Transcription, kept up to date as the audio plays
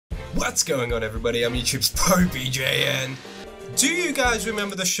What's going on, everybody? I'm YouTube's popeyJN. Do you guys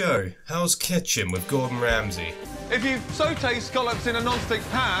remember the show, Hell's Kitchen with Gordan Ramsay? If you saute scallops in a non-stick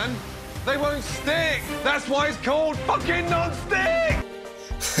pan, they won't stick. That's why it's called fucking non-stick!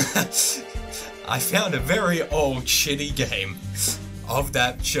 I found a very old, shitty game of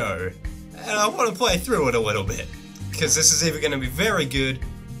that show, and I want to play through it a little bit, because this is either going to be very good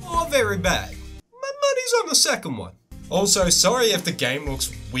or very bad. My money's on the second one. Also, sorry if the game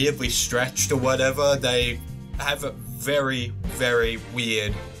looks weirdly stretched or whatever. They have a very, very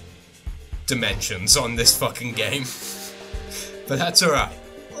weird dimensions on this fucking game. But that's alright.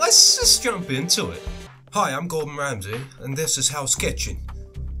 Let's just jump into it. Hi, I'm Gordan Ramsay, and this is Hell's Kitchen.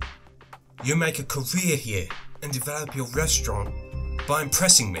 You make a career here and develop your restaurant by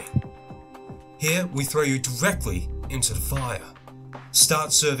impressing me. Here, we throw you directly into the fire.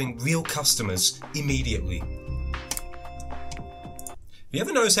 Start serving real customers immediately. You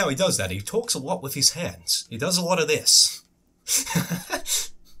ever notice how he does that? He talks a lot with his hands. He does a lot of this.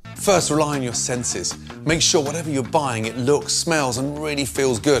 First, rely on your senses. Make sure whatever you're buying, it looks, smells, and really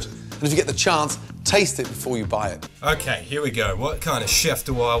feels good. And if you get the chance, taste it before you buy it. Okay, here we go. What kind of chef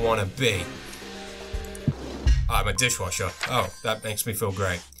do I want to be? I'm a dishwasher. Oh, that makes me feel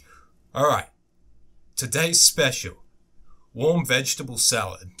great. Alright. Today's special. Warm vegetable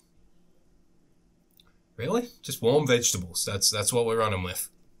salad. Really? Just warm vegetables. That's what we're running with.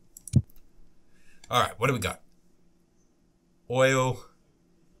 Alright, what do we got? Oil.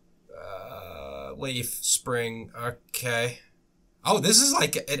 Leaf, spring, okay. Oh, this is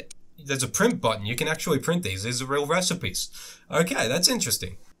like, there's a print button. You can actually print these. These are real recipes. Okay, that's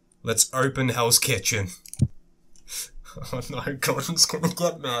interesting. Let's open Hell's Kitchen. Oh no, Gordon's gonna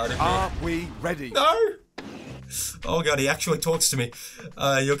get mad at me. Are we ready? No! Oh god, he actually talks to me.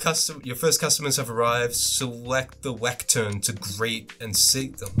 Your first customers have arrived. Select the lectern to greet and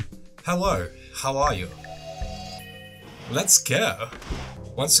seat them. Hello, how are you? Let's go.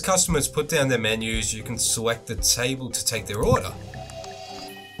 Once the customers put down their menus, you can select the table to take their order.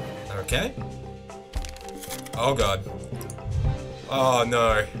 Okay. Oh god. Oh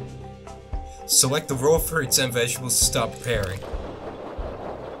no. Select the raw fruits and vegetables to start preparing.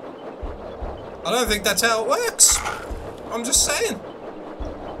 I don't think that's how it works. I'm just saying.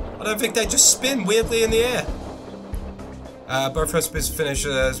 I don't think they just spin weirdly in the air. Both recipes finished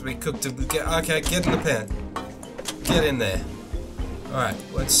as we cooked it. Okay, get in the pan. Get in there. Alright,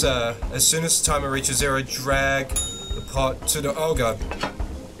 let's, as soon as the timer reaches 0, drag the pot to the, oh god.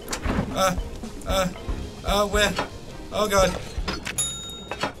 Where? Oh god.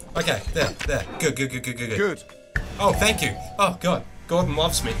 Okay, there. Good. Good. Oh, thank you. Oh god, Gordan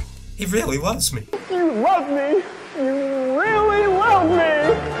loves me. He really loves me. You love me. You really love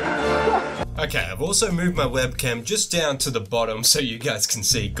me. Okay, I've also moved my webcam just down to the bottom so you guys can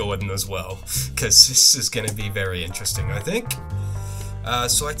see Gordan as well, because this is going to be very interesting, I think.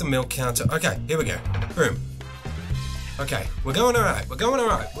 Select the milk counter. Okay, here we go. Boom. Okay, we're going alright.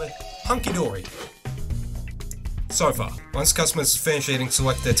 We're hunky-dory. So far. Once customers finish eating,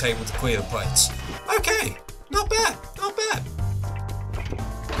 select their table to clear the plates. Okay, not bad.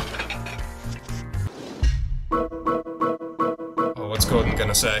 Oh, what's Gordan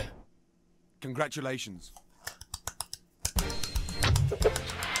gonna say? Congratulations.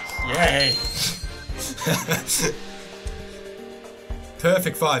 Yay!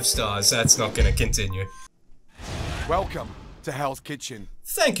 Perfect 5 stars, that's not gonna continue. Welcome to Hell's Kitchen.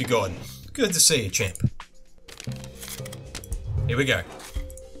 Thank you, Gordan. Good to see you, champ. Here we go.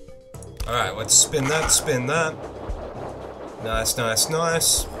 Alright, let's spin that. Nice.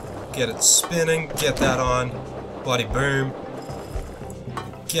 Get it spinning, get that on. Bloody boom.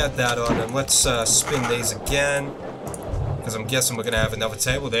 Get that on, and let's spin these again. Because I'm guessing we're gonna have another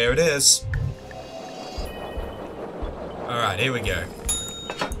table. There it is. Alright, here we go.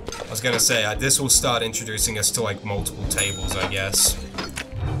 I was gonna say, this will start introducing us to like multiple tables, I guess.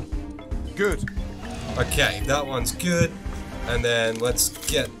 Good. Okay, that one's good. And then let's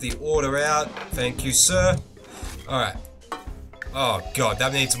get the order out. Thank you, sir. Alright. Oh god,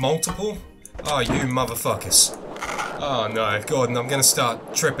 that needs multiple? Oh, you motherfuckers. Oh no, Gordan, I'm gonna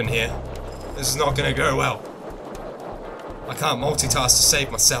start tripping here. This is not gonna go well. I can't multitask to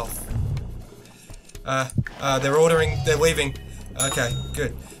save myself. They're ordering, they're leaving. Okay,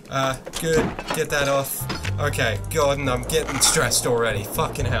 good. Good, get that off. Okay, Gordan, I'm getting stressed already.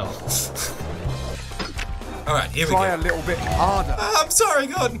 Fucking hell. Alright, here we go. Try a little bit harder. I'm sorry,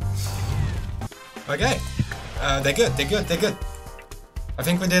 Gordan. Okay. They're good. I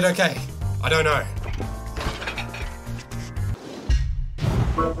think we did okay. I don't know.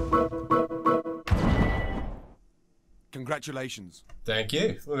 Congratulations. Thank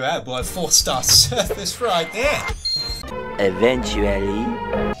you. Look at that, blood 4-star surface right there.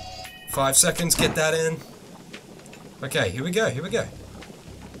 Eventually. 5 seconds, get that in. Okay, here we go, here we go.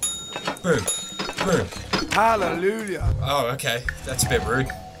 Boom, boom. Hallelujah. Oh, okay, that's a bit rude.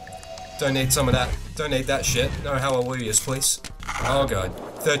 Don't need some of that. Don't need that shit. No hallelujahs, please. Oh god.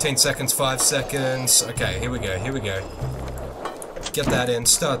 13 seconds, 5 seconds. Okay, here we go, here we go. Get that in,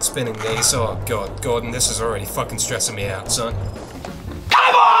 start spinning these. Oh god, Gordon, this is already fucking stressing me out, son.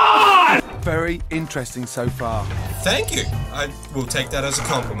 Come on! Very interesting so far. Thank you! I will take that as a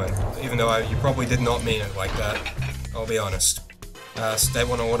compliment, even though you probably did not mean it like that. I'll be honest. They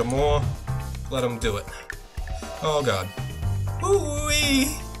want to order more, let them do it. Oh god.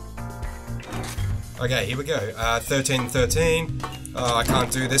 Ooh-wee! Okay, here we go. 13-13. Oh, I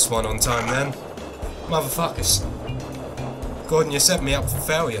can't do this one on time then. Motherfuckers. Gordon, you set me up for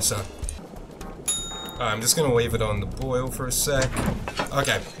failure, son. Alright, I'm just gonna leave it on the boil for a sec.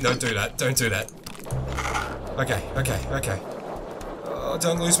 Okay, don't do that, don't do that. Okay, okay, okay. Oh,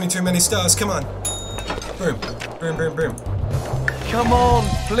 don't lose me too many stars, come on. Boom, boom, boom, boom. Come on,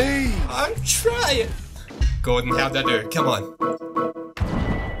 please. I'm trying. Gordon, how'd that do? Come on.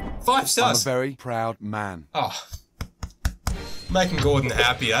 5 stars. I'm a very proud man. Oh. Making Gordon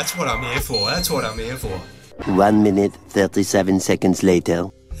happy, that's what I'm here for, that's what I'm here for. 1 minute, 37 seconds later.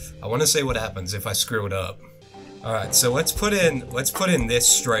 I want to see what happens if I screw it up. Alright, so let's put in this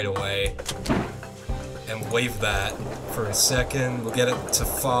straight away. And leave that for a second. We'll get it to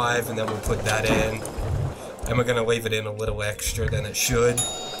 5 and then we'll put that in. And we're gonna leave it in a little extra than it should.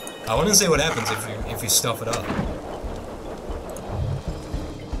 I want to see what happens if you stuff it up.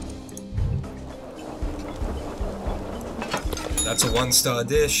 That's a 1-star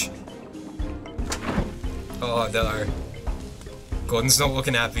dish. Oh no. Gordon's not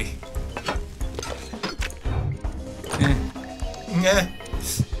looking happy. Yeah.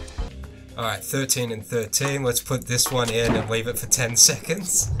 Alright, 13 and 13. Let's put this one in and leave it for 10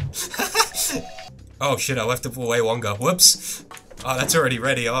 seconds. Oh shit, I left it for way longer. Whoops. Oh, that's already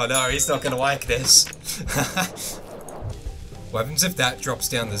ready. Oh no, he's not gonna like this. What happens if that drops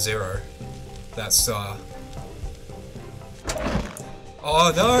down to 0? That star.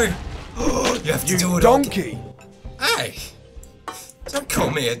 Oh no! You have to do it. Donkey! Hey! Don't call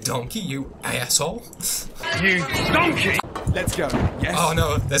me a donkey, you asshole! You donkey! Let's go. Yes. Oh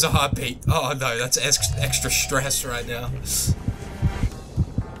no, there's a heartbeat. Oh no, that's extra stress right now.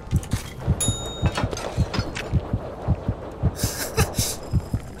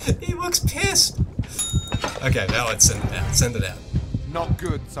 He looks pissed. Okay, now let's send it out. Send it out. Not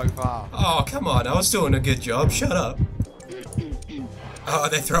good so far. Oh, come on, I was doing a good job. Shut up. Oh,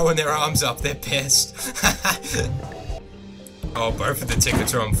 they're throwing their arms up. They're pissed. Oh, both of the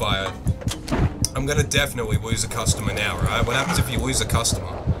tickets are on fire. I'm gonna definitely lose a customer now, right? What happens if you lose a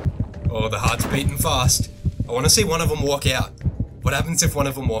customer? Oh, the heart's beating fast. I want to see one of them walk out. What happens if one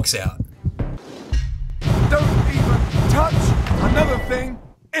of them walks out? Don't even touch another thing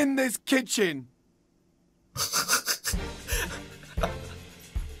in this kitchen.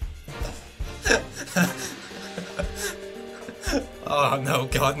 Oh no,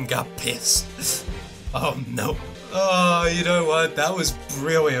 Gordon got pissed. Oh no. Oh, you know what? That was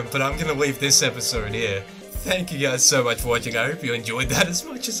brilliant, but I'm gonna leave this episode here. Thank you guys so much for watching. I hope you enjoyed that as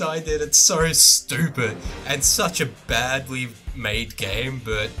much as I did. It's so stupid and such a badly made game,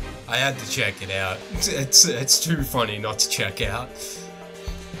 but I had to check it out. It's too funny not to check out.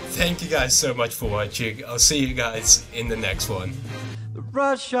 Thank you guys so much for watching. I'll see you guys in the next one. The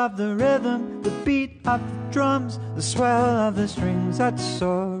rush of the rhythm, the beat of the drums, the swell of the strings that's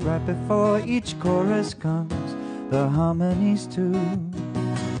so right before each chorus comes. The harmonies too,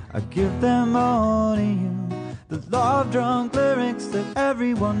 I give them all to you. The love-drunk lyrics that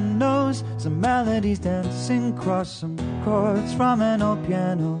everyone knows, some melodies dancing across some chords from an old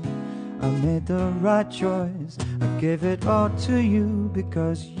piano. I made the right choice, I gave it all to you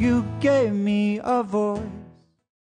because you gave me a voice.